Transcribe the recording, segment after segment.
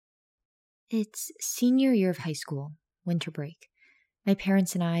It's senior year of high school, winter break. My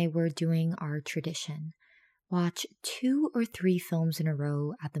parents and I were doing our tradition, watch 2 or 3 films in a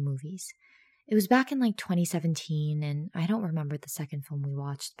row at the movies. It was back in 2017, and I don't remember the second film we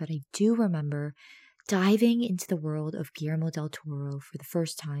watched, but I do remember diving into the world of Guillermo Del Toro for the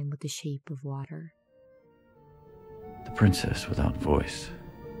first time with The Shape of Water. The princess without voice.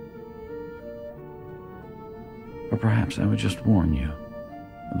 Or perhaps I would just warn you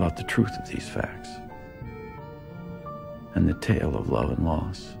about the truth of these facts and the tale of love and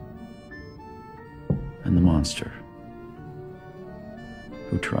loss and the monster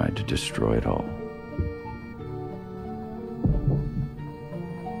who tried to destroy it all.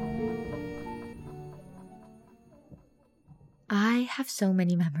 I have so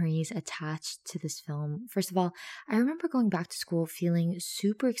many memories attached to this film. First of all, I remember going back to school feeling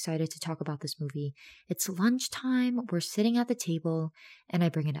super excited to talk about this movie. It's lunchtime, we're sitting at the table, and I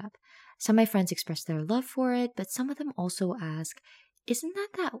bring it up. Some of my friends express their love for it, but some of them also ask, isn't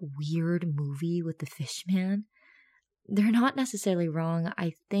that weird movie with the fish man? They're not necessarily wrong.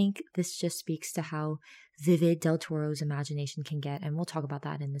 I think this just speaks to how vivid Del Toro's imagination can get, and we'll talk about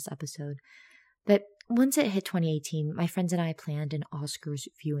that in this episode. But once it hit 2018, my friends and I planned an Oscars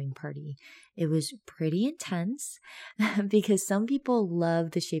viewing party. It was pretty intense because some people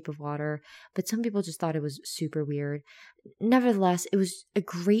loved The Shape of Water, but some people just thought it was super weird. Nevertheless, it was a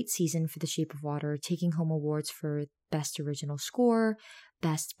great season for The Shape of Water, taking home awards for Best Original Score,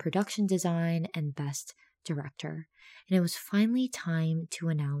 Best Production Design, and Best Director. And it was finally time to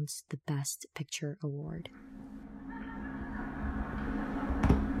announce the Best Picture award.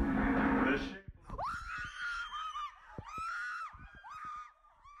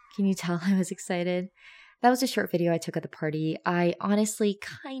 Can you tell I was excited? That was a short video I took at the party. I honestly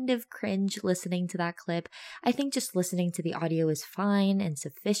kind of cringe listening to that clip. I think just listening to the audio is fine and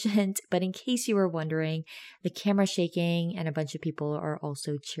sufficient, but in case you were wondering, the camera's shaking and a bunch of people are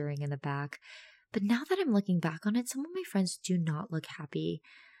also cheering in the back. But now that I'm looking back on it, some of my friends do not look happy.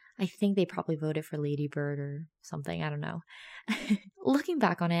 I think they probably voted for Lady Bird or something, I don't know. Looking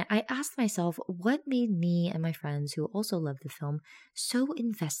back on it, I asked myself what made me and my friends who also loved the film so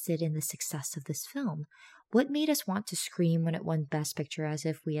invested in the success of this film? What made us want to scream when it won Best Picture as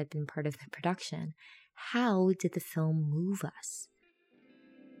if we had been part of the production? How did the film move us?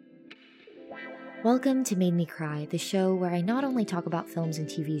 Welcome to Made Me Cry, the show where I not only talk about films and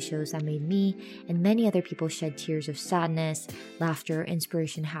TV shows that made me and many other people shed tears of sadness, laughter,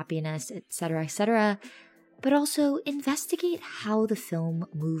 inspiration, happiness, etc., but also investigate how the film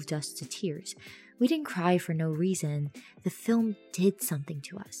moved us to tears. We didn't cry for no reason. The film did something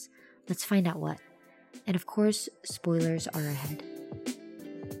to us. Let's find out what. And of course, spoilers are ahead.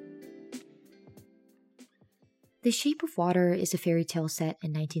 The Shape of Water is a fairy tale set in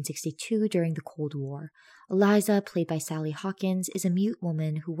 1962 during the Cold War. Eliza, played by Sally Hawkins, is a mute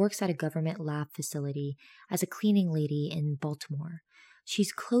woman who works at a government lab facility as a cleaning lady in Baltimore.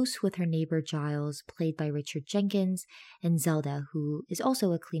 She's close with her neighbor Giles, played by Richard Jenkins, and Zelda, who is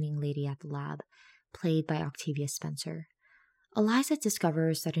also a cleaning lady at the lab, played by Octavia Spencer. Eliza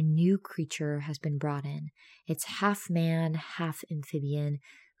discovers that a new creature has been brought in. It's half man, half amphibian,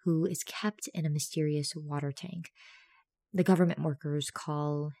 who is kept in a mysterious water tank. The government workers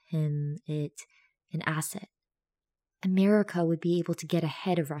call it an asset. America would be able to get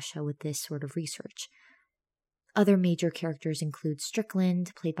ahead of Russia with this sort of research. Other major characters include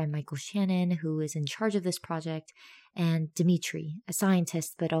Strickland, played by Michael Shannon, who is in charge of this project, and Dmitri, a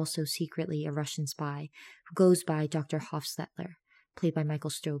scientist but also secretly a Russian spy, who goes by Dr. Hofstetler, played by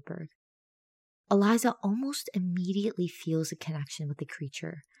Michael Stroberg. Eliza almost immediately feels a connection with the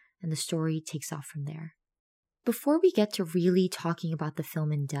creature, and the story takes off from there. Before we get to really talking about the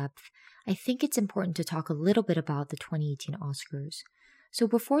film in depth, I think it's important to talk a little bit about the 2018 Oscars. So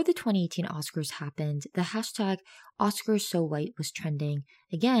before the 2018 Oscars happened, the hashtag #OscarsSoWhite was trending,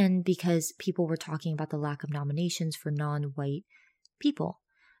 again because people were talking about the lack of nominations for non-white people,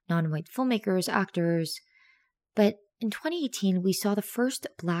 non-white filmmakers, actors. But in 2018, we saw the first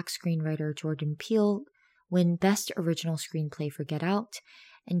Black screenwriter, Jordan Peele, win Best Original Screenplay for Get Out,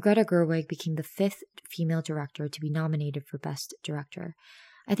 and Greta Gerwig became the 5th female director to be nominated for Best Director.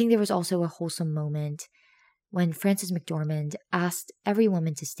 I think there was also a wholesome moment when Frances McDormand asked every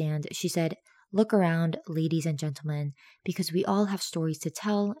woman to stand. She said, "Look around, ladies and gentlemen, because we all have stories to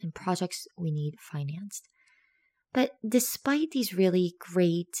tell and projects we need financed." But despite these really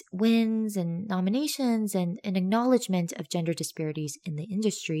great wins and nominations and an acknowledgement of gender disparities in the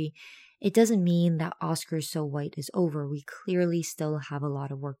industry, it doesn't mean that Oscars So White is over. We clearly still have a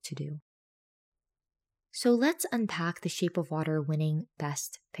lot of work to do. So let's unpack The Shape of Water winning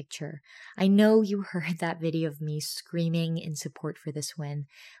Best Picture. I know you heard that video of me screaming in support for this win,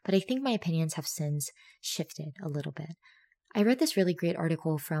 but I think my opinions have since shifted a little bit. I read this really great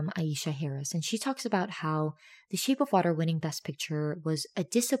article from Aisha Harris, and she talks about how The Shape of Water winning Best Picture was a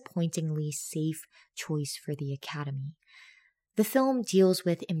disappointingly safe choice for the Academy. The film deals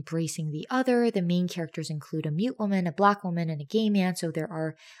with embracing the other. The main characters include a mute woman, a black woman, and a gay man. So there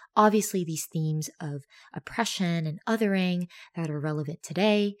are obviously these themes of oppression and othering that are relevant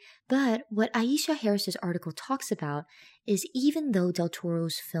today. But what Aisha Harris's article talks about is even though Del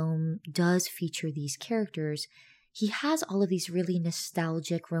Toro's film does feature these characters, he has all of these really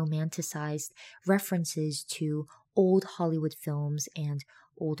nostalgic, romanticized references to old Hollywood films and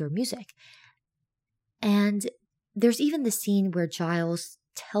older music. And there's even the scene where Giles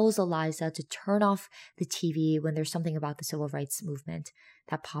tells Eliza to turn off the TV when there's something about the civil rights movement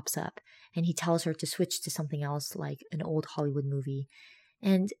that pops up. And he tells her to switch to something else like an old Hollywood movie.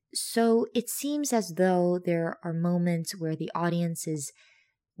 And so it seems as though there are moments where the audience is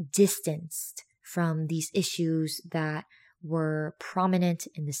distanced from these issues that were prominent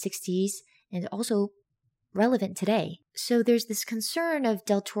in the 60s and also relevant today. So there's this concern of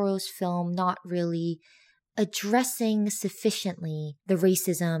Del Toro's film not really addressing sufficiently the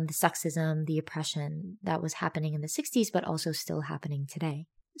racism, the sexism, the oppression that was happening in the 60s, but also still happening today.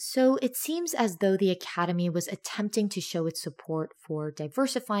 So it seems as though the Academy was attempting to show its support for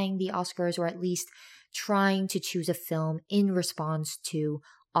diversifying the Oscars, or at least trying to choose a film in response to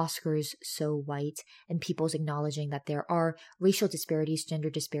Oscars so white and people's acknowledging that there are racial disparities, gender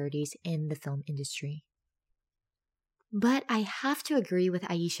disparities in the film industry. But I have to agree with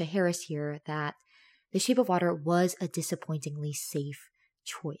Aisha Harris here that The Shape of Water was a disappointingly safe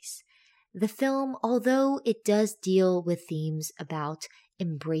choice. The film, although it does deal with themes about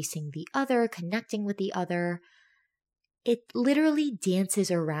embracing the other, connecting with the other, it literally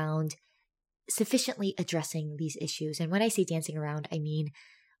dances around sufficiently addressing these issues. And when I say dancing around, I mean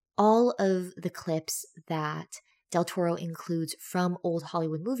all of the clips that Del Toro includes from old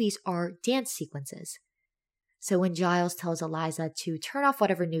Hollywood movies are dance sequences. So when Giles tells Eliza to turn off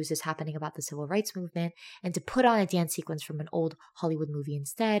whatever news is happening about the civil rights movement and to put on a dance sequence from an old Hollywood movie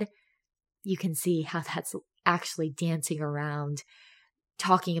instead, you can see how that's actually dancing around,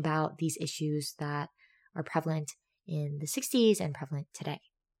 talking about these issues that are prevalent in the 60s and prevalent today.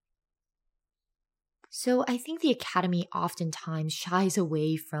 So I think the Academy oftentimes shies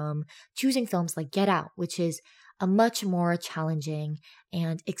away from choosing films like Get Out, which is a much more challenging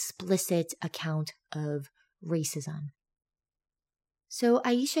and explicit account of racism. So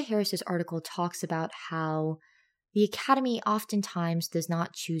Aisha Harris's article talks about how the Academy oftentimes does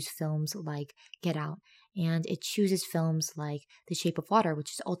not choose films like Get Out, and it chooses films like The Shape of Water,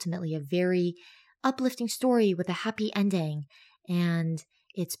 which is ultimately a very uplifting story with a happy ending, and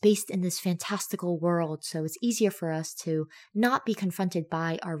it's based in this fantastical world, so it's easier for us to not be confronted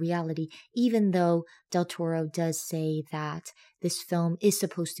by our reality, even though Del Toro does say that this film is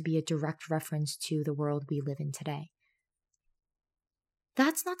supposed to be a direct reference to the world we live in today.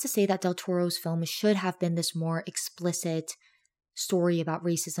 That's not to say that Del Toro's film should have been this more explicit story about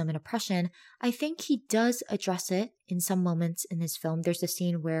racism and oppression. I think he does address it in some moments in his film. There's a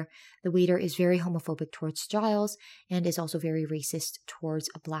scene where the waiter is very homophobic towards Giles and is also very racist towards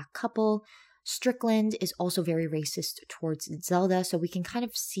a black couple. Strickland is also very racist towards Zelda, so we can kind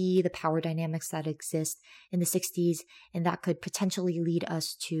of see the power dynamics that exist in the 60s, and that could potentially lead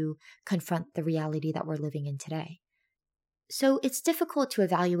us to confront the reality that we're living in today. So it's difficult to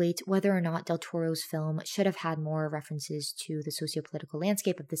evaluate whether or not Del Toro's film should have had more references to the sociopolitical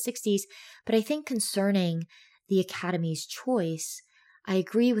landscape of the 60s, but I think concerning the Academy's choice, I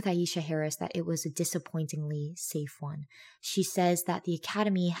agree with Aisha Harris that it was a disappointingly safe one. She says that the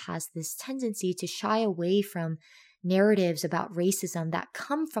Academy has this tendency to shy away from narratives about racism that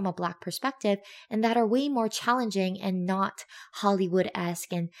come from a Black perspective and that are way more challenging and not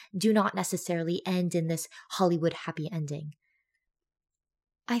Hollywood-esque and do not necessarily end in this Hollywood happy ending.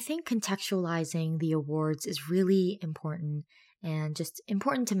 I think contextualizing the awards is really important, and just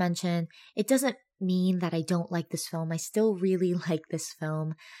important to mention. It doesn't mean that I don't like this film. I still really like this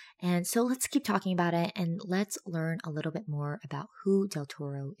film. And so let's keep talking about it and let's learn a little bit more about who Del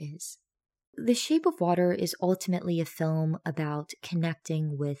Toro is. The Shape of Water is ultimately a film about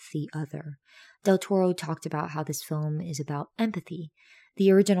connecting with the other. Del Toro talked about how this film is about empathy.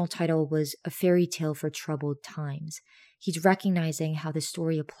 The original title was A Fairy Tale for Troubled Times. He's recognizing how the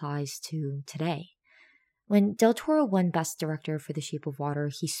story applies to today. When Del Toro won Best Director for The Shape of Water,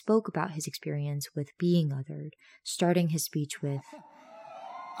 he spoke about his experience with being othered, starting his speech with,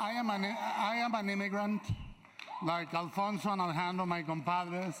 I am an immigrant, like Alfonso and Alejandro, my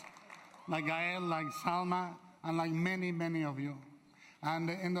compadres, like Gael, like Salma, and like many, many of you. And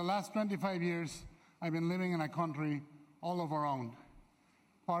in the last 25 years, I've been living in a country all of our own.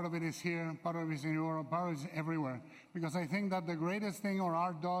 Part of it is here, part of it is in Europe, part of it is everywhere. Because I think that the greatest thing our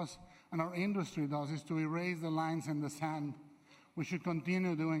art does and our industry does is to erase the lines in the sand. We should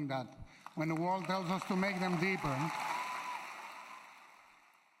continue doing that. When the world tells us to make them deeper.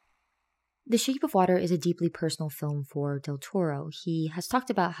 The Shape of Water is a deeply personal film for Del Toro. He has talked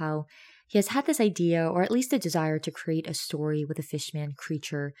about how he has had this idea, or at least a desire, to create a story with a fishman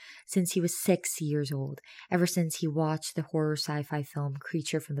creature since he was 6 years old, ever since he watched the horror sci-fi film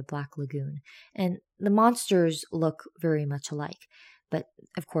Creature from the Black Lagoon. And the monsters look very much alike, but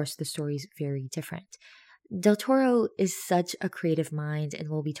of course the story's very different. Del Toro is such a creative mind, and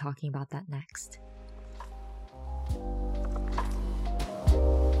we'll be talking about that next.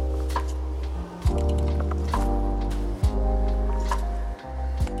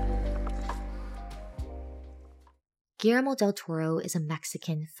 Guillermo Del Toro is a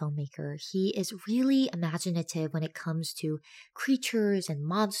Mexican filmmaker. He is really imaginative when it comes to creatures and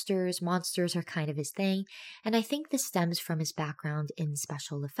monsters. Monsters are kind of his thing, and I think this stems from his background in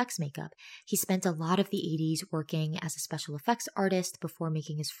special effects makeup. He spent a lot of the 80s working as a special effects artist before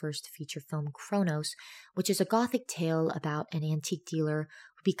making his first feature film, Kronos, which is a gothic tale about an antique dealer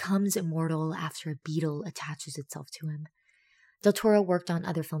who becomes immortal after a beetle attaches itself to him. Del Toro worked on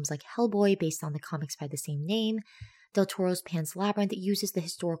other films like Hellboy, based on the comics by the same name. Del Toro's Pan's Labyrinth uses the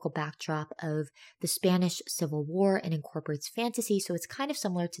historical backdrop of the Spanish Civil War and incorporates fantasy, so it's kind of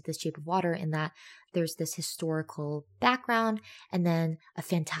similar to The Shape of Water in that there's this historical background and then a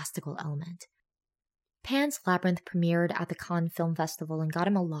fantastical element. Pan's Labyrinth premiered at the Cannes Film Festival and got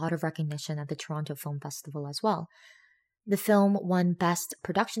him a lot of recognition at the Toronto Film Festival as well. The film won Best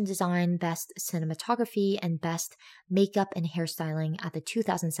Production Design, Best Cinematography, and Best Makeup and Hairstyling at the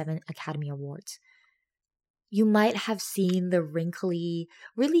 2007 Academy Awards. You might have seen the wrinkly,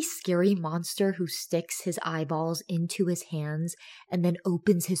 really scary monster who sticks his eyeballs into his hands and then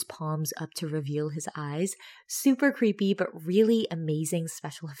opens his palms up to reveal his eyes. Super creepy, but really amazing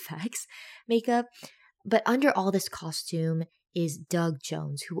special effects makeup. But under all this costume is Doug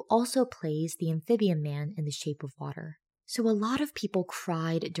Jones, who also plays the amphibian man in The Shape of Water. So a lot of people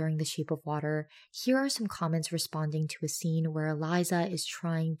cried during The Shape of Water. Here are some comments responding to a scene where Eliza is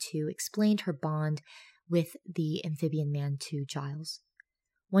trying to explain her bond with the amphibian man to Giles.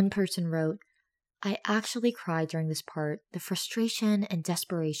 One person wrote, "I actually cried during this part. The frustration and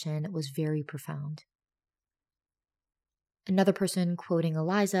desperation was very profound." Another person quoting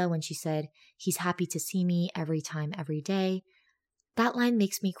Eliza when she said, "He's happy to see me every time, every day. That line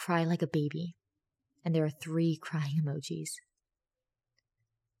makes me cry like a baby." And there are 3 crying emojis.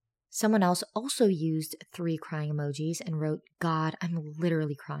 Someone else also used 3 crying emojis and wrote, "God, I'm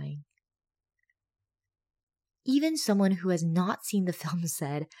literally crying." Even someone who has not seen the film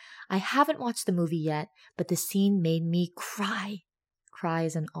said, "I haven't watched the movie yet, but the scene made me cry." Cry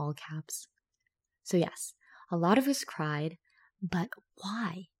is in all caps. So yes, a lot of us cried, but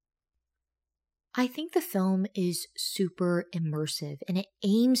why? I think the film is super immersive, and it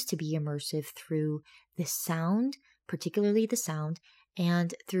aims to be immersive through the sound, particularly the sound,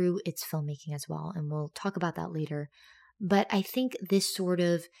 and through its filmmaking as well, and we'll talk about that later. But I think this sort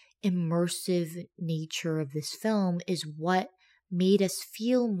of immersive nature of this film is what made us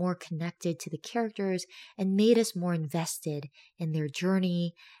feel more connected to the characters and made us more invested in their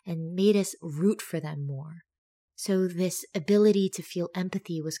journey and made us root for them more. So this ability to feel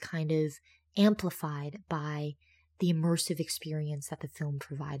empathy was kind of amplified by the immersive experience that the film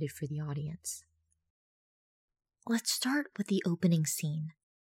provided for the audience. Let's start with the opening scene.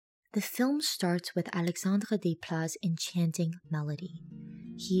 The film starts with Alexandre Desplat's enchanting melody.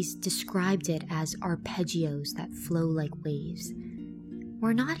 He's described it as arpeggios that flow like waves.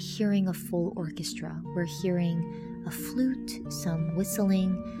 We're not hearing a full orchestra. We're hearing a flute, some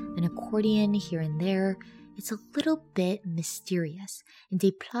whistling, an accordion here and there. It's a little bit mysterious, and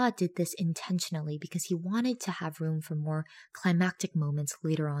Desplat did this intentionally because he wanted to have room for more climactic moments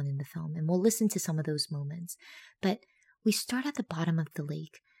later on in the film, and we'll listen to some of those moments. But we start at the bottom of the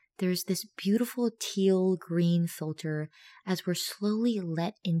lake. There's this beautiful teal-green filter as we're slowly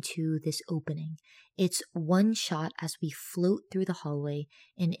let into this opening. It's one shot as we float through the hallway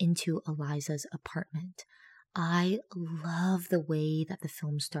and into Eliza's apartment. I love the way that the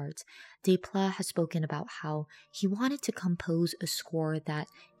film starts. Desplat has spoken about how he wanted to compose a score that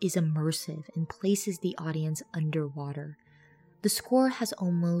is immersive and places the audience underwater. The score has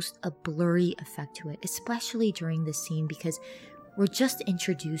almost a blurry effect to it, especially during this scene because we're just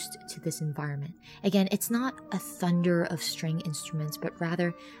introduced to this environment. Again, it's not a thunder of string instruments, but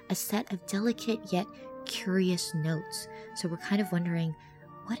rather a set of delicate yet curious notes. So we're kind of wondering,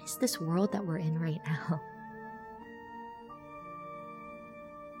 what is this world that we're in right now?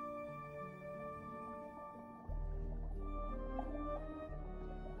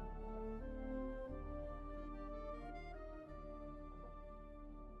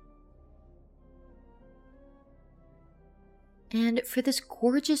 And for this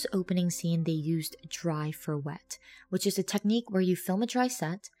gorgeous opening scene, they used dry for wet, which is a technique where you film a dry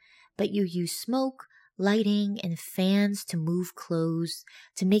set, but you use smoke, lighting, and fans to move clothes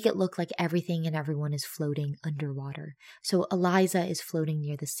to make it look like everything and everyone is floating underwater. So Eliza is floating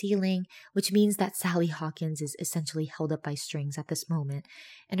near the ceiling, which means that Sally Hawkins is essentially held up by strings at this moment,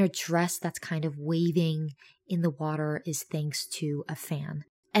 and her dress that's kind of waving in the water is thanks to a fan.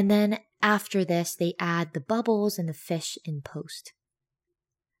 And then after this, they add the bubbles and the fish in post.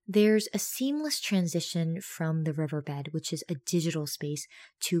 There's a seamless transition from the riverbed, which is a digital space,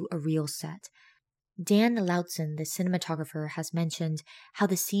 to a real set. Dan Lautzen, the cinematographer, has mentioned how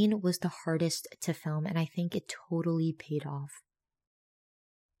the scene was the hardest to film, and I think it totally paid off.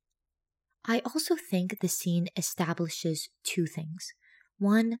 I also think the scene establishes two things.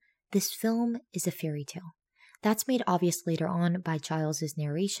 One, this film is a fairy tale. That's made obvious later on by Giles's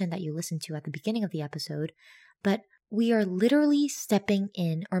narration that you listened to at the beginning of the episode, but we are literally stepping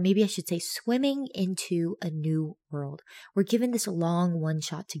in, or maybe I should say swimming into a new world. We're given this long one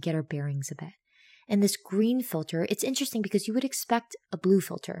shot to get our bearings a bit. And this green filter, it's interesting because you would expect a blue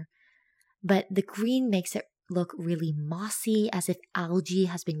filter, but the green makes it look really mossy, as if algae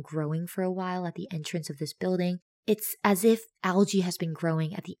has been growing for a while at the entrance of this building. It's as if algae has been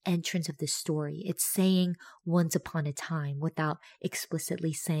growing at the entrance of this story. It's saying once upon a time without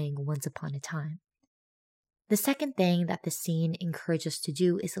explicitly saying once upon a time. The second thing that the scene encourages us to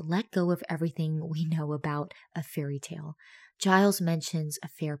do is let go of everything we know about a fairy tale. Giles mentions a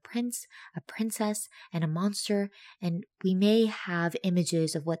fair prince, a princess, and a monster, and we may have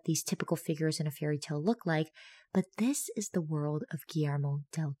images of what these typical figures in a fairy tale look like, but this is the world of Guillermo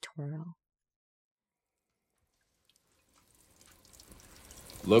Del Toro.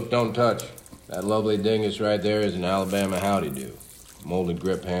 Look, don't touch. That lovely dingus right there is an Alabama Howdy Do. Molded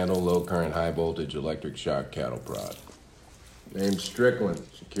grip handle, low current, high voltage, electric shock cattle prod. Named Strickland,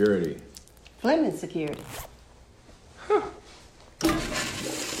 security. Fleming security. Huh.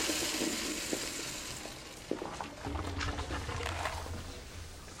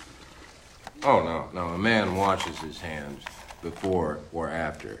 Oh, no. A man washes his hands before or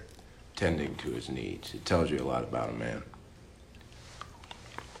after tending to his needs. It tells you a lot about a man.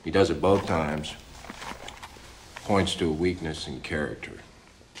 He does it both times. Points to a weakness in character.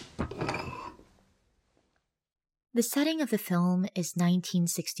 The setting of the film is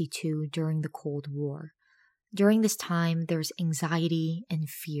 1962 during the Cold War. During this time, there's anxiety and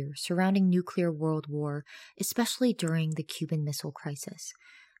fear surrounding nuclear world war, especially during the Cuban Missile Crisis.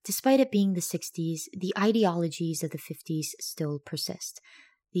 Despite it being the 60s, the ideologies of the 50s still persist.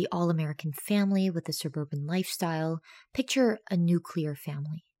 The all-American family with a suburban lifestyle, picture a nuclear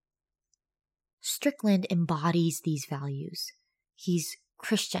family. Strickland embodies these values. He's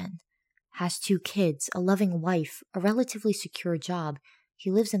Christian, has 2 kids, a loving wife, a relatively secure job. He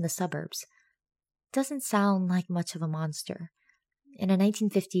lives in the suburbs. Doesn't sound like much of a monster. In a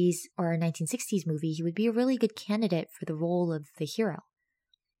 1950s or a 1960s movie, he would be a really good candidate for the role of the hero.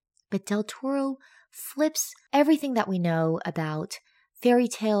 But Del Toro flips everything that we know about fairy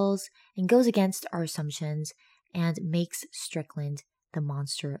tales and goes against our assumptions and makes Strickland the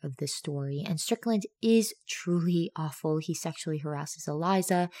monster of this story. And Strickland is truly awful. He sexually harasses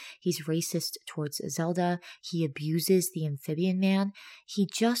Eliza. He's racist towards Zelda. He abuses the amphibian man. He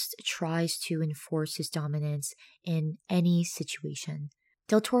just tries to enforce his dominance in any situation.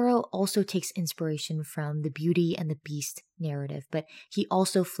 Del Toro also takes inspiration from the Beauty and the Beast narrative, but he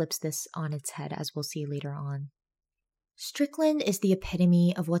also flips this on its head, as we'll see later on. Strickland is the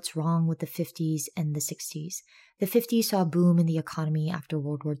epitome of what's wrong with the 50s and the 60s. The 50s saw a boom in the economy after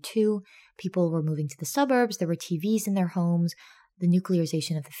World War II. People were moving to the suburbs. There were TVs in their homes. The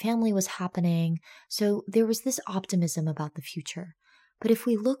nuclearization of the family was happening. So there was this optimism about the future. But if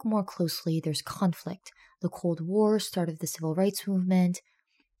we look more closely, there's conflict. The Cold War, start of the Civil Rights Movement.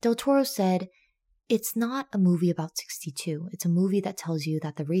 Del Toro said, it's not a movie about 62. It's a movie that tells you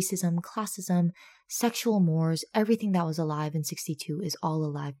that the racism, classism, sexual mores, everything that was alive in 62 is all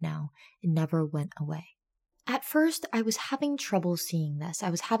alive now. It never went away. At first, I was having trouble seeing this. I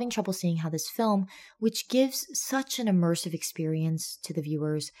was having trouble seeing how this film, which gives such an immersive experience to the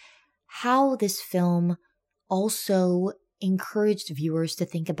viewers, how this film also encouraged viewers to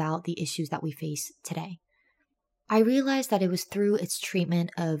think about the issues that we face today. I realized that it was through its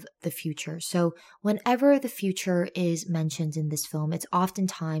treatment of the future. So whenever the future is mentioned in this film, it's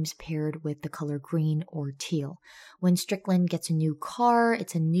oftentimes paired with the color green or teal. When Strickland gets a new car,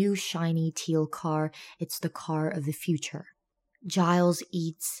 it's a new shiny teal car. It's the car of the future. Giles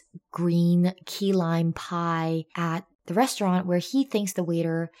eats green key lime pie at the restaurant where he thinks the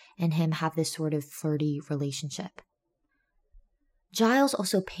waiter and him have this sort of flirty relationship. Giles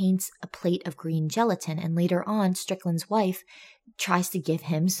also paints a plate of green gelatin, and later on, Strickland's wife tries to give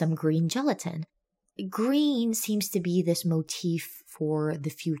him some green gelatin. Green seems to be this motif for the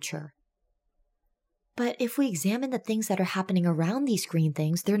future. But if we examine the things that are happening around these green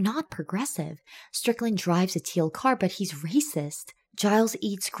things, they're not progressive. Strickland drives a teal car, but he's racist. Giles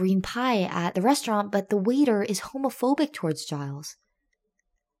eats green pie at the restaurant, but the waiter is homophobic towards Giles.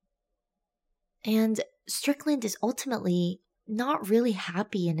 And Strickland is ultimately not really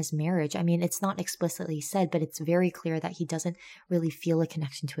happy in his marriage. I mean, it's not explicitly said, but it's very clear that he doesn't really feel a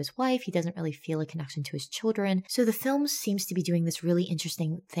connection to his wife. He doesn't really feel a connection to his children. So the film seems to be doing this really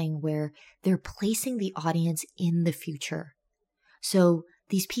interesting thing where they're placing the audience in the future. So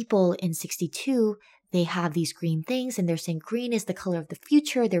these people in 62, they have these green things and they're saying green is the color of the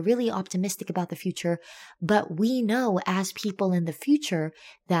future. They're really optimistic about the future. But we know as people in the future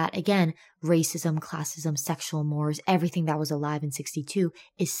that, again, racism, classism, sexual mores, everything that was alive in 62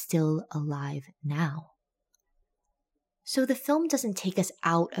 is still alive now. So the film doesn't take us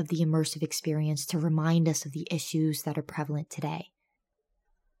out of the immersive experience to remind us of the issues that are prevalent today.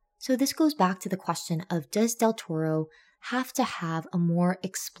 So this goes back to the question of, does Del Toro have to have a more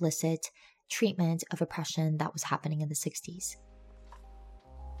explicit treatment of oppression that was happening in the 60s?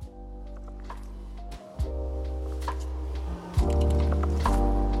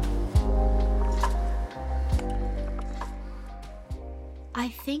 I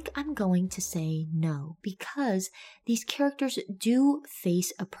think I'm going to say no, because these characters do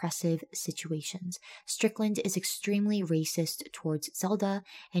face oppressive situations. Strickland is extremely racist towards Zelda,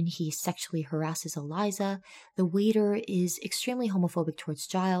 and he sexually harasses Eliza. The waiter is extremely homophobic towards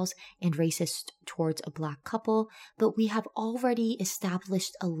Giles and racist towards a black couple, but we have already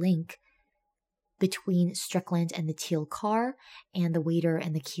established a link between Strickland and the teal car and the waiter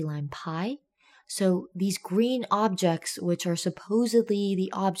and the key lime pie. So these green objects, which are supposedly the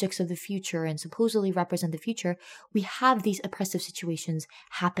objects of the future and supposedly represent the future, we have these oppressive situations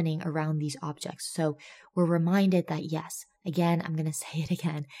happening around these objects. So we're reminded that, yes, again, I'm going to say it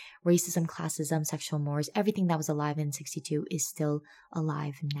again, racism, classism, sexual mores, everything that was alive in 62 is still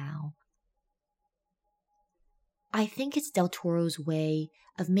alive now. I think it's Del Toro's way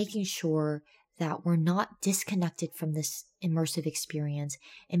of making sure that we're not disconnected from this immersive experience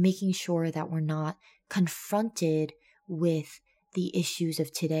and making sure that we're not confronted with the issues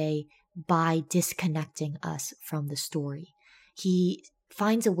of today by disconnecting us from the story. He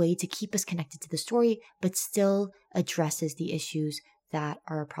finds a way to keep us connected to the story, but still addresses the issues that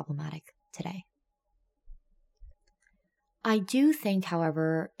are problematic today. I do think,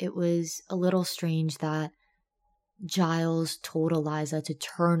 however, it was a little strange that Giles told Eliza to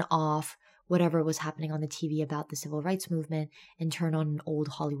turn off whatever was happening on the TV about the civil rights movement and turn on an old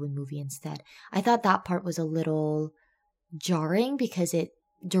Hollywood movie instead. I thought that part was a little jarring because it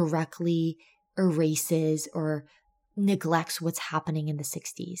directly erases or neglects what's happening in the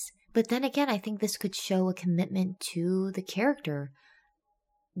 60s. But then again, I think this could show a commitment to the character.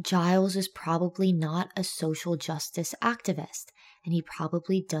 Giles is probably not a social justice activist, and he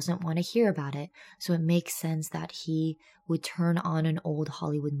probably doesn't want to hear about it, so it makes sense that he would turn on an old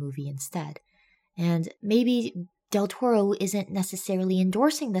Hollywood movie instead. And maybe Del Toro isn't necessarily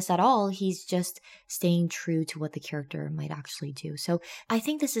endorsing this at all, he's just staying true to what the character might actually do. So I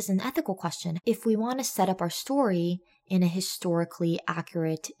think this is an ethical question. If we want to set up our story in a historically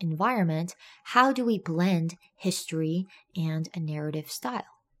accurate environment, how do we blend history and a narrative style?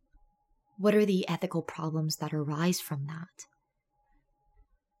 What are the ethical problems that arise from that?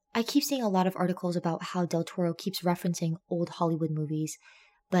 I keep seeing a lot of articles about how Del Toro keeps referencing old Hollywood movies,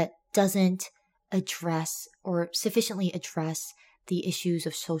 but doesn't address or sufficiently address the issues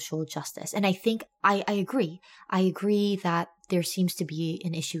of social justice. And I think I agree. I agree that there seems to be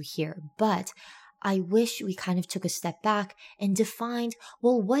an issue here, but I wish we kind of took a step back and defined,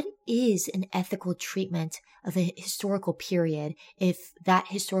 well, what is an ethical treatment of a historical period if that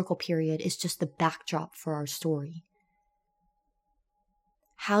historical period is just the backdrop for our story?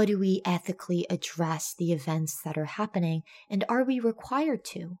 How do we ethically address the events that are happening, and are we required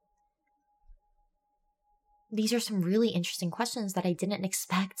to? These are some really interesting questions that I didn't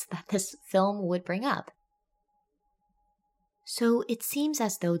expect that this film would bring up. So it seems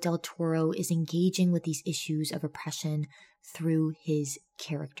as though Del Toro is engaging with these issues of oppression through his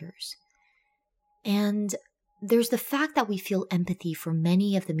characters. And there's the fact that we feel empathy for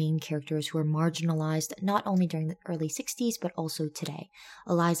many of the main characters who are marginalized not only during the early 60s, but also today.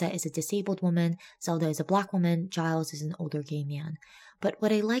 Eliza is a disabled woman, Zelda is a black woman, Giles is an older gay man. But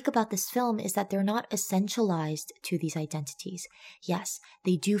what I like about this film is that they're not essentialized to these identities. Yes,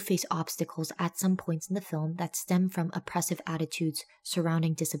 they do face obstacles at some points in the film that stem from oppressive attitudes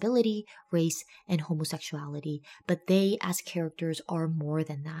surrounding disability, race, and homosexuality, but they as characters are more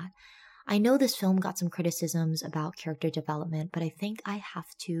than that. I know this film got some criticisms about character development, but I think I have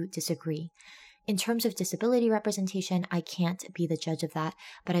to disagree. In terms of disability representation, I can't be the judge of that,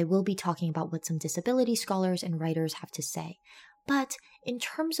 but I will be talking about what some disability scholars and writers have to say. But in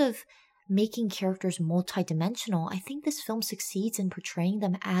terms of making characters multidimensional, I think this film succeeds in portraying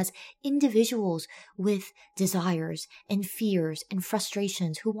them as individuals with desires and fears and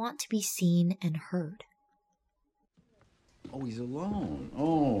frustrations who want to be seen and heard. Oh, he's alone.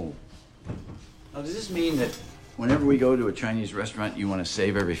 Oh. Now, does this mean that whenever we go to a Chinese restaurant, you want to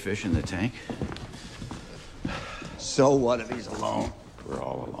save every fish in the tank? So what if he's alone? We're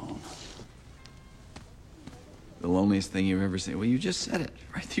all alone. The loneliest thing you've ever seen. Well, you just said it,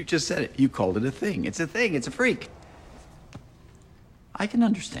 right? You just said it. You called it a thing. It's a thing. It's a freak. I can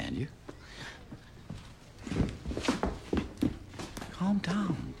understand you. Calm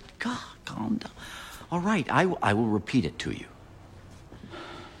down. God, calm down. All right, I will repeat it to you.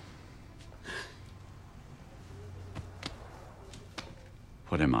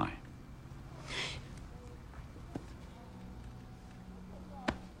 What am I?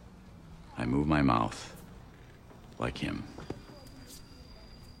 I move my mouth like him.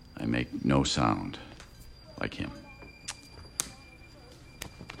 I make no sound like him.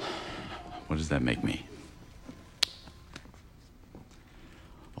 What does that make me?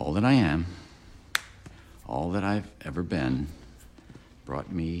 All that I am, all that I've ever been, brought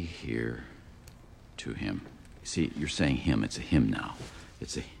me here to him. See, you're saying him. It's a him now.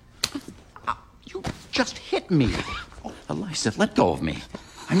 It's a... You just hit me. Oh, Eliza, let go of me.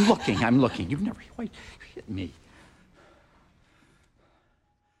 I'm looking. You've never... Wait, you hit me.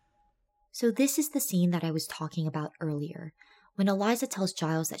 So this is the scene that I was talking about earlier. When Eliza tells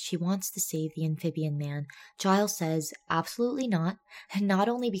Giles that she wants to save the amphibian man, Giles says, absolutely not, and not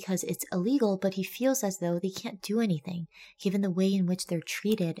only because it's illegal, but he feels as though they can't do anything, given the way in which they're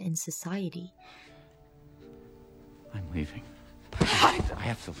treated in society. I'm leaving.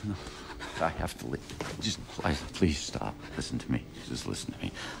 I have to leave. Just, Eliza, please stop. Listen to me. Just listen to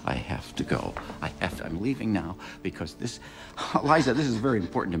me. I have to go. I'm leaving now because this... Eliza, this is very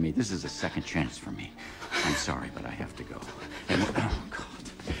important to me. This is a second chance for me. I'm sorry, but I have to go. And, oh,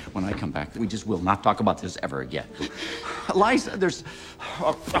 God. When I come back, we just will not talk about this ever again. Eliza, there's...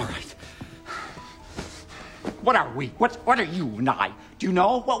 Oh, all right. What are we? What are you and I? Do you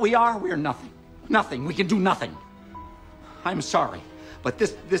know what we are? We are nothing. Nothing. We can do nothing. I'm sorry, but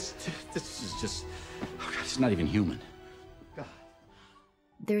this is just, oh God, it's not even human. God.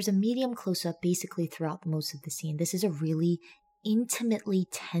 There's a medium close-up basically throughout most of the scene. This is a really intimately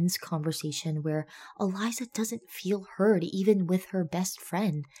tense conversation where Eliza doesn't feel heard, even with her best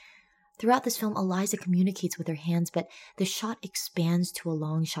friend. Throughout this film, Eliza communicates with her hands, but the shot expands to a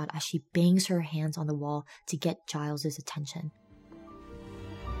long shot as she bangs her hands on the wall to get Giles's attention.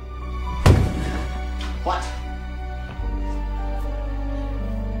 What?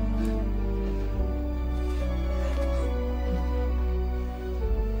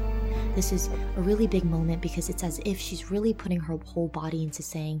 This is a really big moment because it's as if she's really putting her whole body into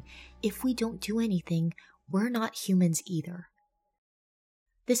saying, if we don't do anything, we're not humans either.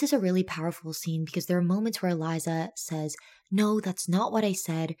 This is a really powerful scene because there are moments where Eliza says, no, that's not what I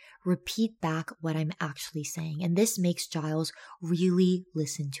said, repeat back what I'm actually saying. And this makes Giles really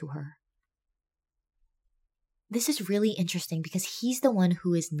listen to her. This is really interesting because he's the one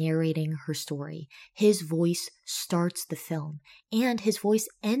who is narrating her story. His voice starts the film, and his voice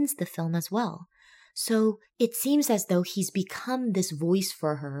ends the film as well. So it seems as though he's become this voice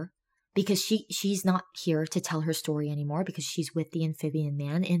for her because she's not here to tell her story anymore because she's with the amphibian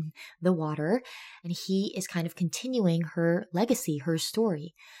man in the water, and he is kind of continuing her legacy, her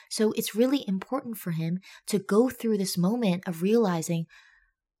story. So it's really important for him to go through this moment of realizing,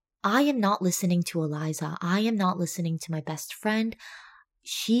 I am not listening to Eliza. I am not listening to my best friend.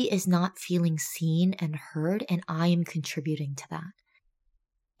 She is not feeling seen and heard, and I am contributing to that.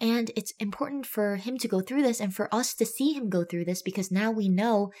 And it's important for him to go through this and for us to see him go through this because now we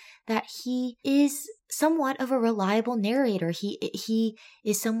know that he is somewhat of a reliable narrator. He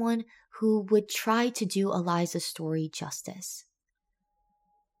is someone who would try to do Eliza's story justice.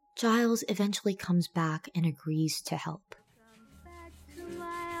 Giles eventually comes back and agrees to help.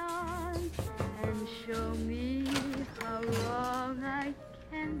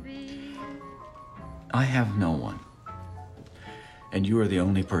 I have no one, and you are the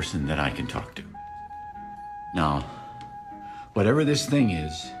only person that I can talk to. Now, whatever this thing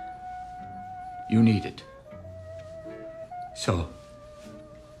is, you need it. So,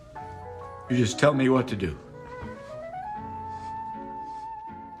 you just tell me what to do.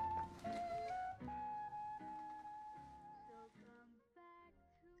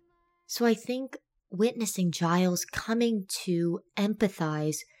 So I think witnessing Giles coming to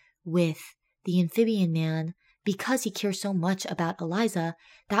empathize with the amphibian man because he cares so much about Eliza,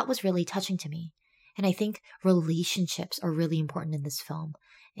 that was really touching to me. And I think relationships are really important in this film,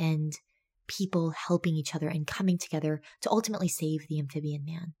 and people helping each other and coming together to ultimately save the amphibian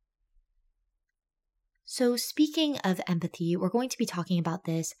man. So speaking of empathy, we're going to be talking about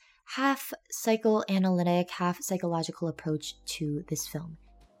this half psychoanalytic, half psychological approach to this film.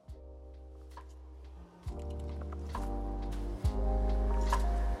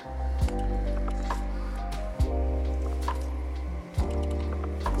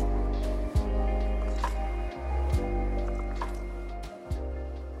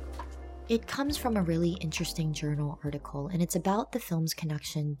 It comes from a really interesting journal article, and it's about the film's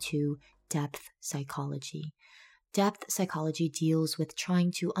connection to depth psychology. Depth psychology deals with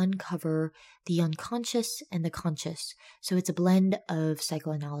trying to uncover the unconscious and the conscious, so it's a blend of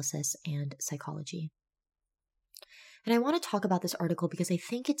psychoanalysis and psychology. And I want to talk about this article because I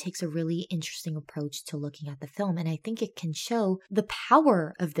think it takes a really interesting approach to looking at the film, and I think it can show the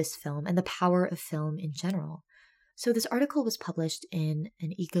power of this film and the power of film in general. So this article was published in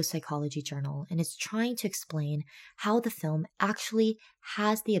an eco-psychology journal, and it's trying to explain how the film actually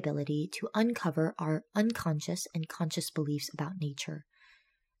has the ability to uncover our unconscious and conscious beliefs about nature.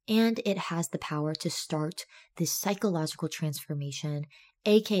 And it has the power to start this psychological transformation,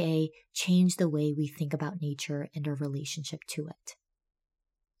 aka change the way we think about nature and our relationship to it.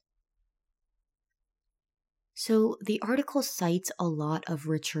 So the article cites a lot of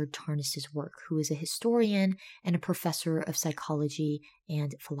Richard Tarnas's work, who is a historian and a professor of psychology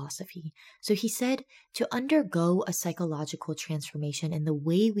and philosophy. So he said to undergo a psychological transformation in the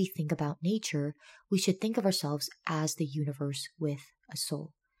way we think about nature, we should think of ourselves as the universe with a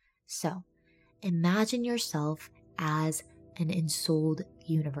soul. So imagine yourself as an ensouled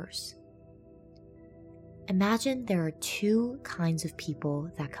universe. Imagine there are two kinds of people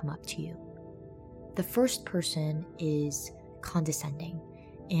that come up to you. The first person is condescending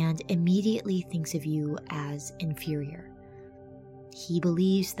and immediately thinks of you as inferior. He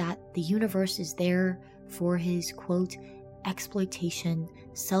believes that the universe is there for his, quote, exploitation,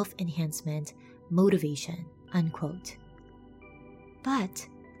 self-enhancement, motivation, unquote. But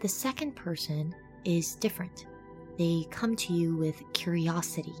the second person is different. They come to you with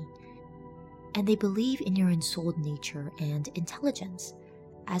curiosity, and they believe in your ensouled nature and intelligence.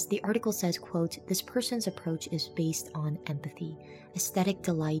 As the article says, quote, this person's approach is based on empathy, aesthetic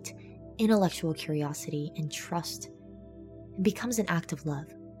delight, intellectual curiosity, and trust. It becomes an act of love,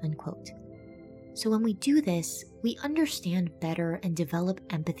 unquote. So when we do this, we understand better and develop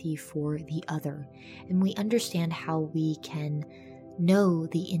empathy for the other, and we understand how we can know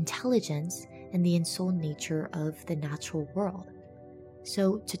the intelligence and the ensouled nature of the natural world.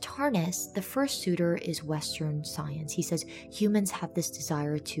 So to Tarnas, the first suitor is Western science. He says humans have this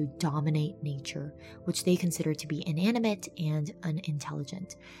desire to dominate nature, which they consider to be inanimate and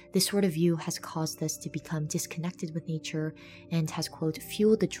unintelligent. This sort of view has caused us to become disconnected with nature and has, quote,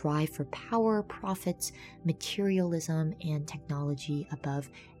 fueled the drive for power, profits, materialism, and technology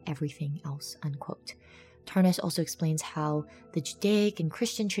above everything else, unquote. Tarnas also explains how the Judaic and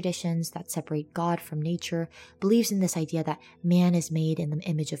Christian traditions that separate God from nature believes in this idea that man is made in the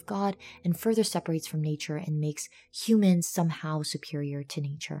image of God and further separates from nature and makes humans somehow superior to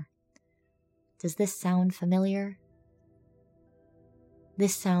nature. Does this sound familiar?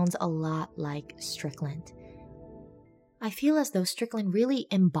 This sounds a lot like Strickland. I feel as though Strickland really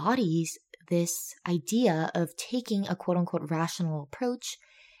embodies this idea of taking a quote-unquote rational approach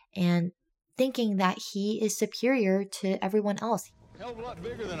and thinking that he is superior to everyone else. Hell of a lot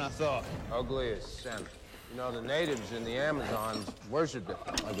bigger than I thought. Ugly as sin. You know, the natives in the Amazon worshipped it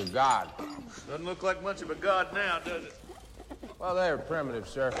like a god. Doesn't look like much of a god now, does it? Well, they were primitive,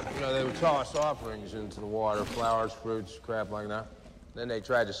 sir. You know, they would toss offerings into the water, flowers, fruits, crap like that. Then they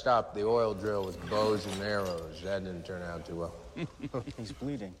tried to stop the oil drill with bows and arrows. That didn't turn out too well. He's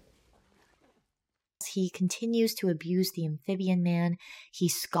bleeding. he continues to abuse the amphibian man. He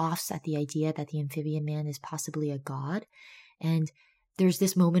scoffs at the idea that the amphibian man is possibly a god. And there's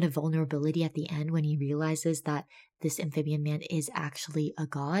this moment of vulnerability at the end when he realizes that this amphibian man is actually a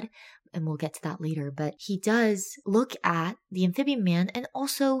god. And we'll get to that later. But he does look at the amphibian man and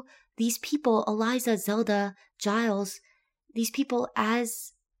also these people, Eliza, Zelda, Giles, these people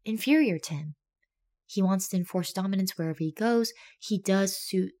as inferior to him. He wants to enforce dominance wherever he goes. He does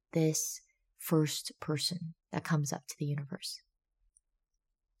suit this first person that comes up to the universe.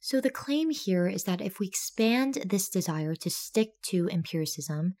 So the claim here is that if we expand this desire to stick to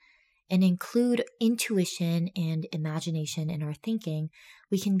empiricism and include intuition and imagination in our thinking,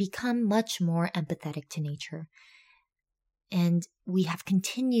 we can become much more empathetic to nature. And we have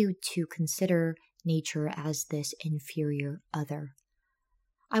continued to consider nature as this inferior other.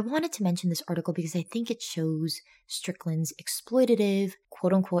 I wanted to mention this article because I think it shows Strickland's exploitative,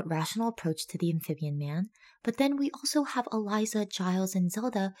 quote-unquote, rational approach to the amphibian man. But then we also have Eliza, Giles, and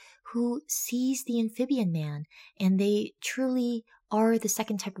Zelda who sees the amphibian man, and they truly are the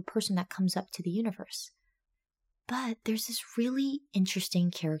second type of person that comes up to the universe. But there's this really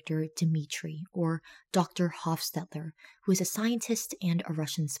interesting character, Dmitri, or Dr. Hofstetler, who is a scientist and a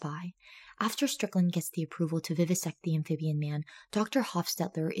Russian spy. After Strickland gets the approval to vivisect the amphibian man, Dr.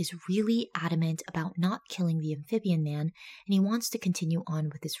 Hofstetler is really adamant about not killing the amphibian man, and he wants to continue on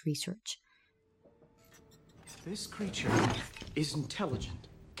with his research. This creature is intelligent,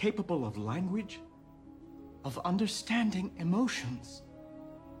 capable of language, of understanding emotions.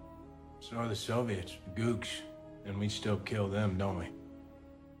 So are the Soviets, the gooks, and we still kill them, don't we?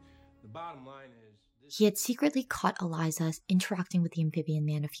 The bottom line is... He had secretly caught Eliza interacting with the amphibian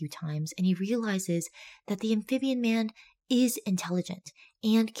man a few times, and he realizes that the amphibian man is intelligent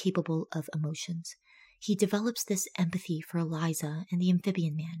and capable of emotions. He develops this empathy for Eliza and the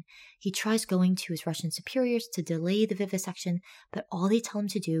amphibian man. He tries going to his Russian superiors to delay the vivisection, but all they tell him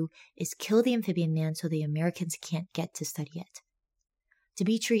to do is kill the amphibian man so the Americans can't get to study it.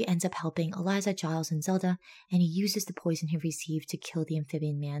 Dmitri ends up helping Eliza, Giles, and Zelda, and he uses the poison he received to kill the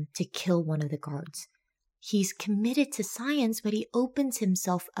amphibian man to kill one of the guards. He's committed to science, but he opens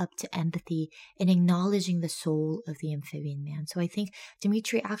himself up to empathy and acknowledging the soul of the amphibian man. So I think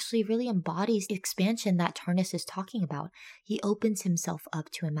Dmitri actually really embodies the expansion that Tarnas is talking about. He opens himself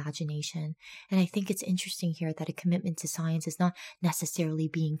up to imagination. And I think it's interesting here that a commitment to science is not necessarily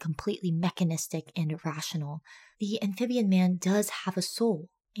being completely mechanistic and rational. The amphibian man does have a soul,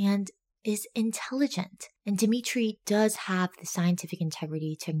 and is intelligent. And Dmitri does have the scientific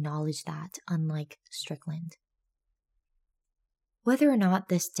integrity to acknowledge that, unlike Strickland. Whether or not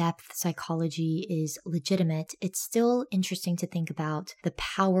this depth psychology is legitimate, it's still interesting to think about the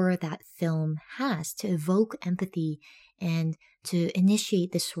power that film has to evoke empathy and to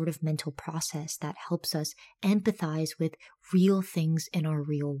initiate this sort of mental process that helps us empathize with real things in our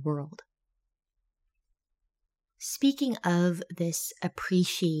real world. Speaking of this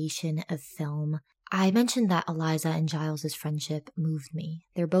appreciation of film, I mentioned that Eliza and Giles' friendship moved me.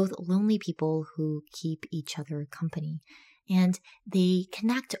 They're both lonely people who keep each other company, and they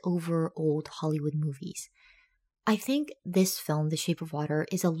connect over old Hollywood movies. I think this film, The Shape of Water,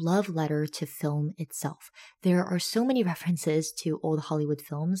 is a love letter to film itself. There are so many references to old Hollywood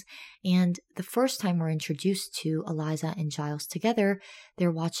films, and the first time we're introduced to Eliza and Giles together,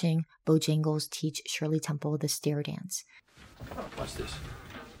 they're watching Bojangles teach Shirley Temple the stair dance. What's this?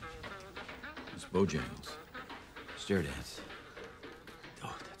 It's Bojangles. Stair dance.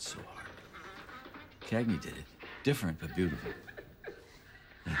 Oh, that's so hard. Cagney did it. Different, but beautiful.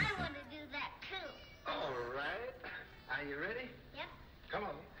 I want to do that too. All right. Are you ready? Yep. Come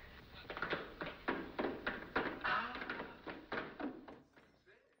on.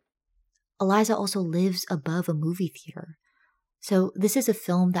 Eliza also lives above a movie theater. So this is a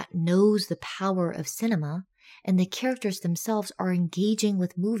film that knows the power of cinema, and the characters themselves are engaging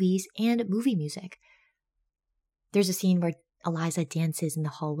with movies and movie music. There's a scene where Eliza dances in the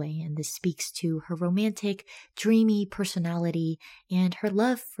hallway, and this speaks to her romantic, dreamy personality and her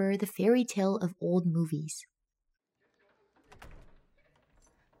love for the fairy tale of old movies.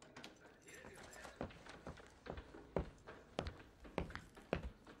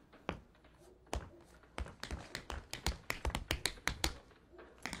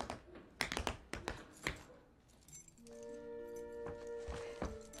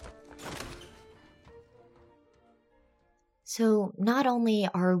 So not only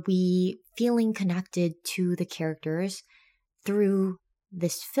are we feeling connected to the characters through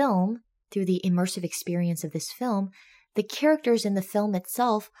this film, through the immersive experience of this film, the characters in the film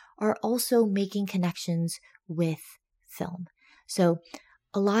itself are also making connections with film. So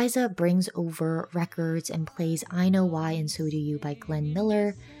Eliza brings over records and plays I Know Why and So Do You by Glenn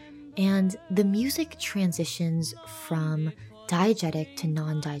Miller, and the music transitions from diegetic to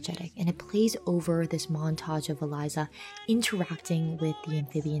non-diegetic, and it plays over this montage of Eliza interacting with the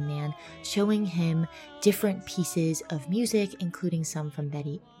amphibian man, showing him different pieces of music, including some from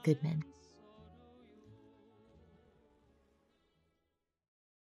Betty Goodman.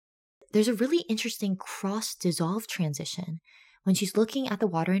 There's a really interesting cross-dissolve transition when she's looking at the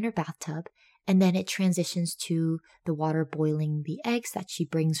water in her bathtub, and then it transitions to the water boiling the eggs that she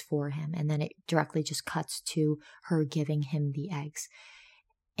brings for him, and then it directly just cuts to her giving him the eggs.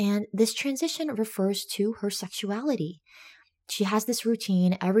 And this transition refers to her sexuality. She has this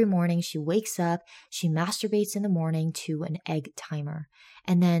routine every morning. She wakes up, she masturbates in the morning to an egg timer,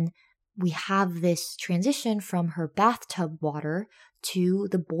 and then we have this transition from her bathtub water to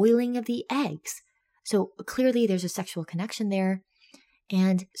the boiling of the eggs. So clearly there's a sexual connection there.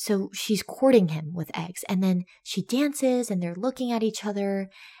 And so she's courting him with eggs, and then she dances and they're looking at each other,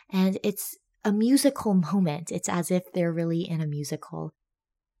 and it's a musical moment. It's as if they're really in a musical.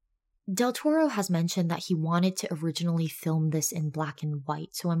 Del Toro has mentioned that he wanted to originally film this in black and white.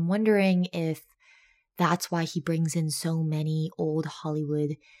 So I'm wondering if that's why he brings in so many old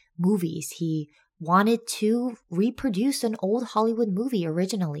Hollywood movies. He wanted to reproduce an old Hollywood movie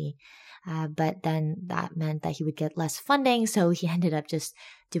originally. But then that meant that he would get less funding, so he ended up just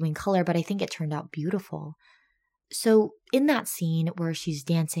doing color, but I think it turned out beautiful. So in that scene where she's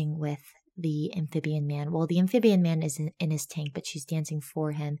dancing with the amphibian man, well, the amphibian man is in his tank, but she's dancing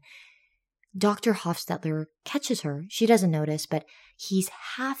for him. Dr. Hofstetler catches her. She doesn't notice, but he's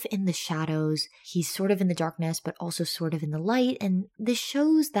half in the shadows. He's sort of in the darkness, but also sort of in the light, and this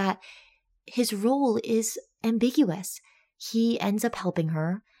shows that his role is ambiguous. He ends up helping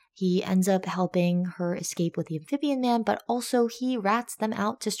her. He ends up helping her escape with the amphibian man, but also he rats them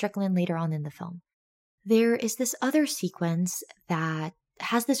out to Strickland later on in the film. There is this other sequence that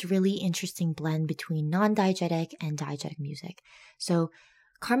has this really interesting blend between non-diegetic and diegetic music. So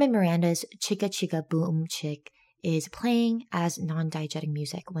Carmen Miranda's Chicka Chicka Boom Chick is playing as non-diegetic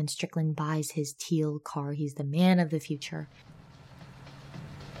music when Strickland buys his teal car. He's the man of the future.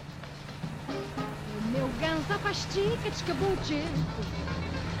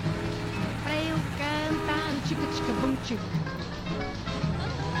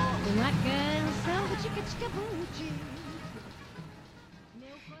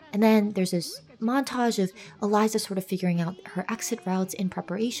 And then there's this montage of Eliza sort of figuring out her exit routes in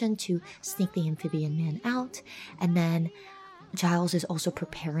preparation to sneak the amphibian man out. And then Giles is also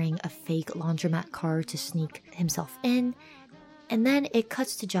preparing a fake laundromat car to sneak himself in. And then it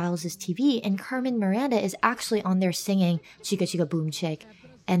cuts to Giles's TV, and Carmen Miranda is actually on there singing Chicka Chicka Boom Chick.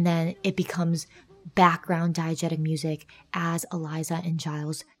 And then it becomes background diegetic music as Eliza and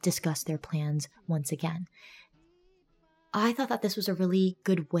Giles discuss their plans once again. I thought that this was a really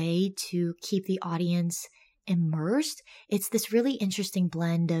good way to keep the audience immersed. It's this really interesting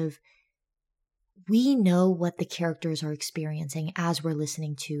blend of we know what the characters are experiencing as we're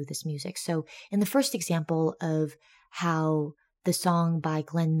listening to this music. So in the first example of how the song by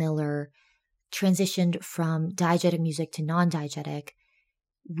Glenn Miller transitioned from diegetic music to non-diegetic,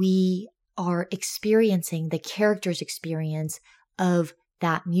 we are experiencing the character's experience of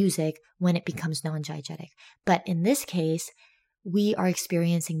that music when it becomes non-diegetic. But in this case, we are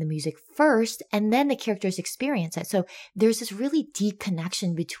experiencing the music first, and then the characters experience it. So there's this really deep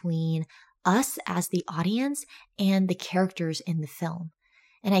connection between us as the audience and the characters in the film.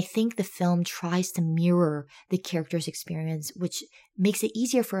 And I think the film tries to mirror the character's experience, which makes it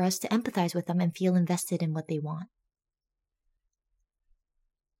easier for us to empathize with them and feel invested in what they want.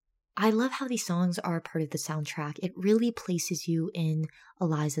 I love how these songs are a part of the soundtrack. It really places you in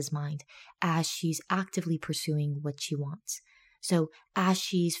Eliza's mind as she's actively pursuing what she wants. So as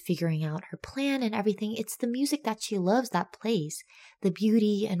she's figuring out her plan and everything, it's the music that she loves that plays. The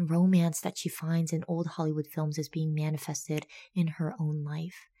beauty and romance that she finds in old Hollywood films is being manifested in her own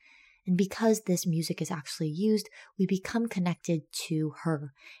life. And because this music is actually used, we become connected to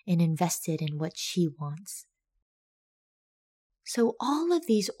her and invested in what she wants. So all of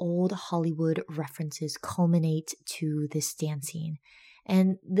these old Hollywood references culminate to this dance scene.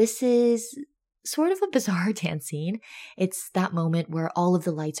 And this is sort of a bizarre dance scene. It's that moment where all of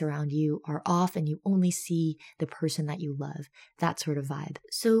the lights around you are off and you only see the person that you love. That sort of vibe.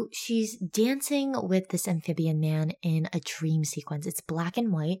 So she's dancing with this amphibian man in a dream sequence. It's black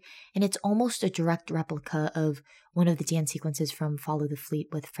and white, and it's almost a direct replica of one of the dance sequences from Follow the Fleet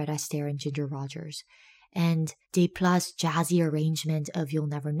with Fred Astaire and Ginger Rogers. and Desplat's jazzy arrangement of You'll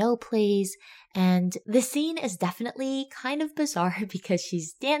Never Know plays. And this scene is definitely kind of bizarre because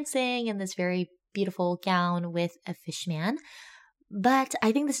she's dancing in this very beautiful gown with a fishman. But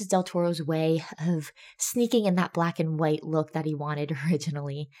I think this is Del Toro's way of sneaking in that black and white look that he wanted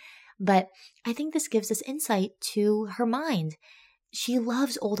originally. But I think this gives us insight to her mind. She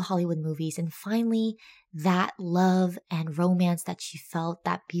loves old Hollywood movies, and finally that love and romance that she felt,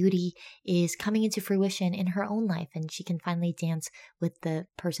 that beauty, is coming into fruition in her own life, and she can finally dance with the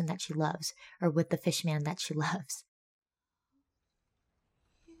person that she loves, or with the fishman that she loves.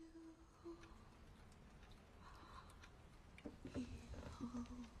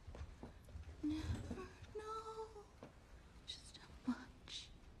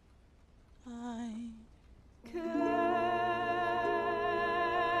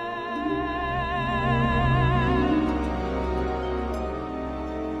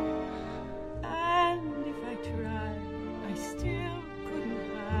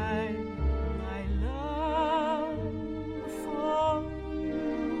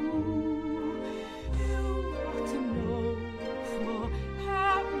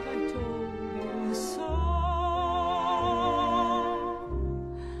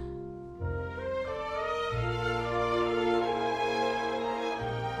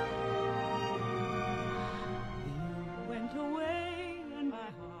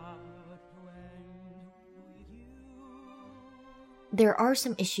 There are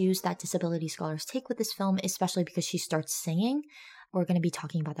some issues that disability scholars take with this film, especially because she starts singing. We're going to be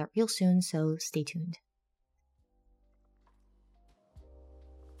talking about that real soon, so stay tuned.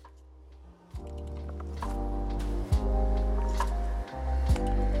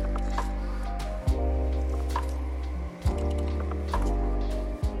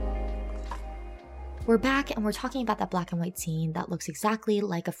 We're back and we're talking about that black and white scene that looks exactly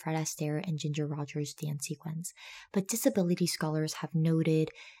like a Fred Astaire and Ginger Rogers dance sequence. But disability scholars have noted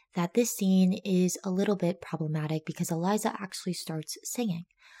that this scene is a little bit problematic because Eliza actually starts singing.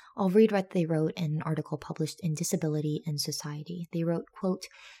 I'll read what they wrote in an article published in Disability and Society. They wrote, quote,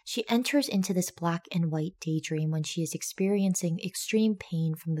 "She enters into this black and white daydream when she is experiencing extreme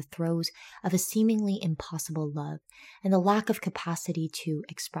pain from the throes of a seemingly impossible love and the lack of capacity to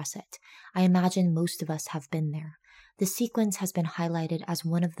express it. I imagine most of us have been there. The sequence has been highlighted as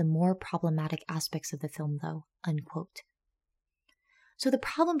one of the more problematic aspects of the film, though," unquote. So the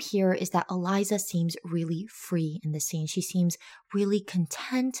problem here is that Eliza seems really free in this scene. She seems really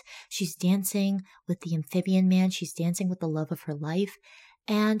content. She's dancing with the amphibian man. She's dancing with the love of her life.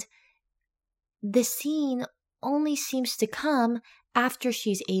 And the scene only seems to come after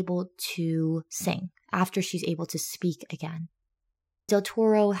she's able to sing, after she's able to speak again. Del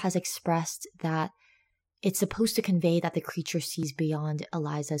Toro has expressed that it's supposed to convey that the creature sees beyond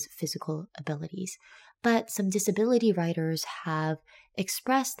Eliza's physical abilities. But some disability writers have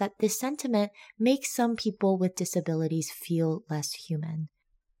expressed that this sentiment makes some people with disabilities feel less human.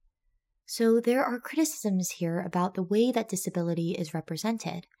 So there are criticisms here about the way that disability is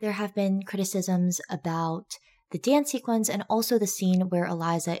represented. There have been criticisms about the dance sequence and also the scene where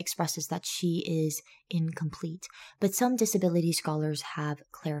Eliza expresses that she is incomplete. But some disability scholars have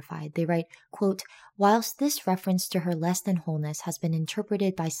clarified. They write, quote, "Whilst this reference to her less than wholeness has been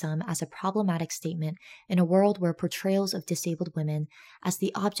interpreted by some as a problematic statement in a world where portrayals of disabled women as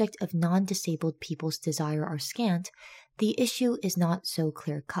the object of non-disabled people's desire are scant, the issue is not so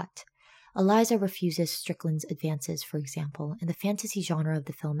clear-cut. Eliza refuses Strickland's advances, for example, and the fantasy genre of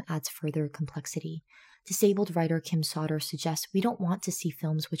the film adds further complexity. Disabled writer Kim Sauter suggests we don't want to see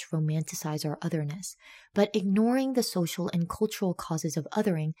films which romanticize our otherness, but ignoring the social and cultural causes of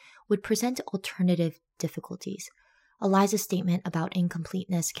othering would present alternative difficulties. Eliza's statement about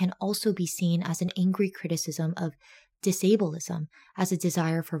incompleteness can also be seen as an angry criticism of disableism as a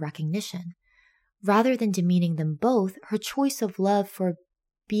desire for recognition. Rather than demeaning them both, her choice of love for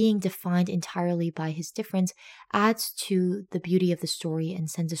being defined entirely by his difference adds to the beauty of the story and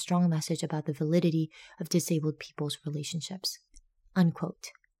sends a strong message about the validity of disabled people's relationships."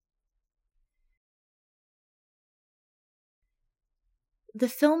 Unquote. The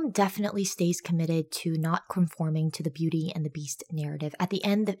film definitely stays committed to not conforming to the Beauty and the Beast narrative. At the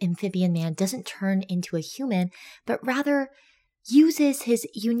end, the amphibian man doesn't turn into a human, but rather uses his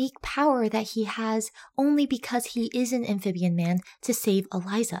unique power that he has only because he is an amphibian man to save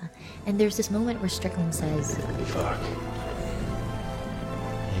Eliza. And there's this moment where Strickland says, "Fuck.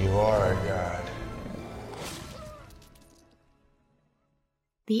 You are a god."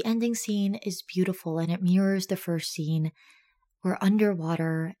 The ending scene is beautiful and it mirrors the first scene. We're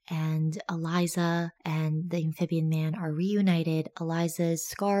underwater, and Eliza and the amphibian man are reunited. Eliza's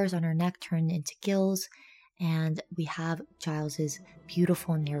scars on her neck turn into gills, and we have Giles's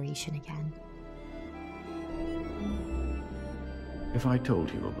beautiful narration again. If I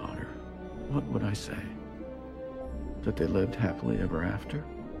told you about her, what would I say? That they lived happily ever after?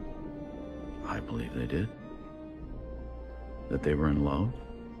 I believe they did. That they were in love?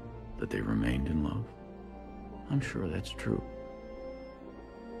 That they remained in love? I'm sure that's true.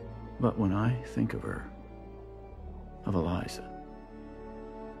 But when I think of her, of Eliza,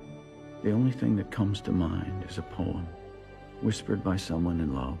 the only thing that comes to mind is a poem whispered by someone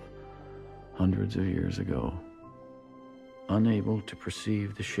in love hundreds of years ago, unable to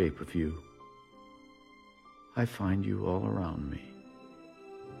perceive the shape of you. I find you all around me.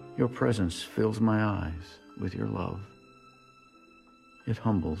 Your presence fills my eyes with your love. It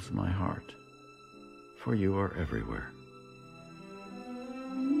humbles my heart, for you are everywhere.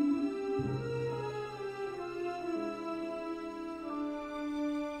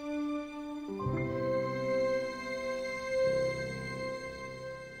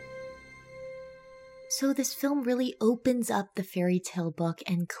 So this film really opens up the fairy tale book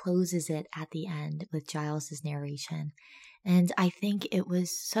and closes it at the end with Giles's narration. And I think it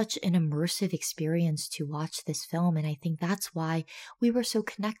was such an immersive experience to watch this film. And I think that's why we were so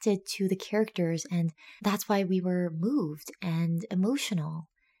connected to the characters, and that's why we were moved and emotional.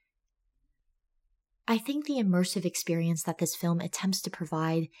 I think the immersive experience that this film attempts to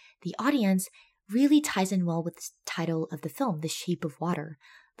provide the audience really ties in well with the title of the film, The Shape of Water.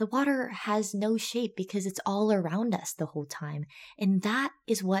 The water has no shape because it's all around us the whole time. And that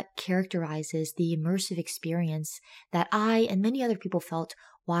is what characterizes the immersive experience that I and many other people felt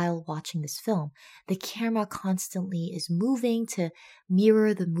while watching this film. The camera constantly is moving to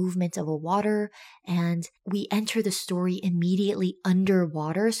mirror the movement of a water, and we enter the story immediately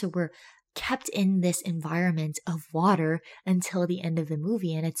underwater. So we're kept in this environment of water until the end of the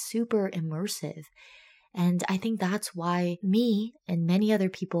movie, and it's super immersive. And I think that's why me and many other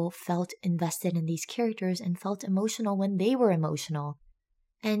people felt invested in these characters and felt emotional when they were emotional.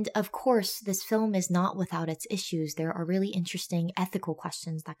 And of course, this film is not without its issues. There are really interesting ethical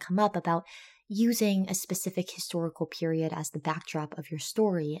questions that come up about using a specific historical period as the backdrop of your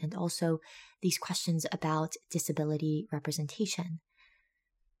story, and also these questions about disability representation.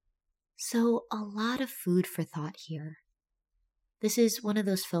 So, a lot of food for thought here. This is one of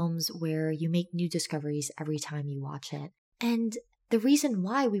those films where you make new discoveries every time you watch it. And the reason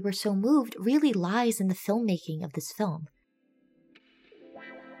why we were so moved really lies in the filmmaking of this film.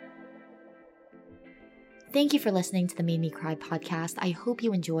 Thank you for listening to the Made Me Cry podcast. I hope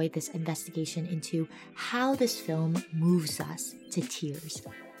you enjoyed this investigation into how this film moves us to tears.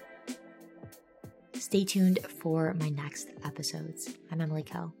 Stay tuned for my next episodes. I'm Emily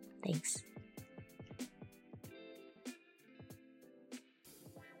Coe. Thanks.